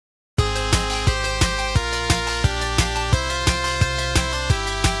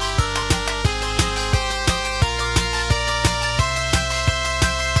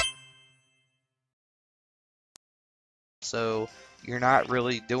so you're not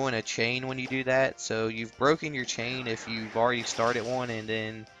really doing a chain when you do that. So you've broken your chain if you've already started one and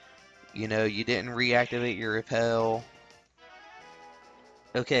then, you know, you didn't reactivate your repel.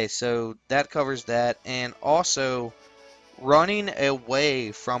 Okay, so that covers that. And also running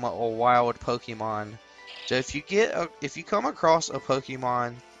away from a wild Pokemon. So if you come across a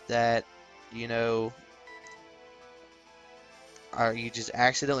Pokemon that, you know, or you just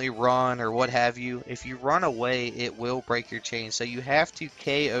accidentally run or what have you, if you run away, it will break your chain. So you have to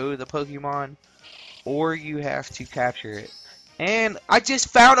KO the Pokemon or you have to capture it. And I just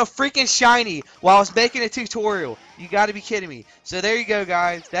found a freaking shiny while I was making a tutorial. You gotta be kidding me. So there you go,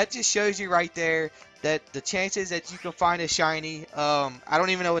 guys. That just shows you right there that the chances that you can find a shiny, I don't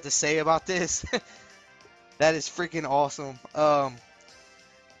even know what to say about this. That is freaking awesome.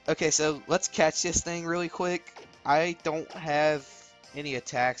 Okay, so let's catch this thing really quick. I don't have any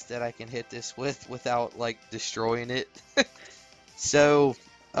attacks that I can hit this with without, like, destroying it. So,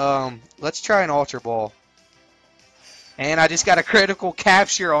 let's try an Ultra Ball. And I just got a critical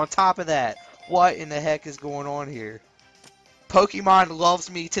capture on top of that. What in the heck is going on here? Pokemon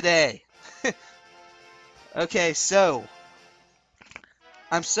loves me today. Okay, so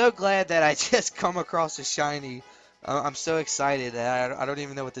I'm so glad that I just come across a shiny. I'm so excited that I don't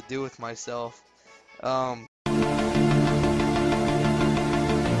even know what to do with myself.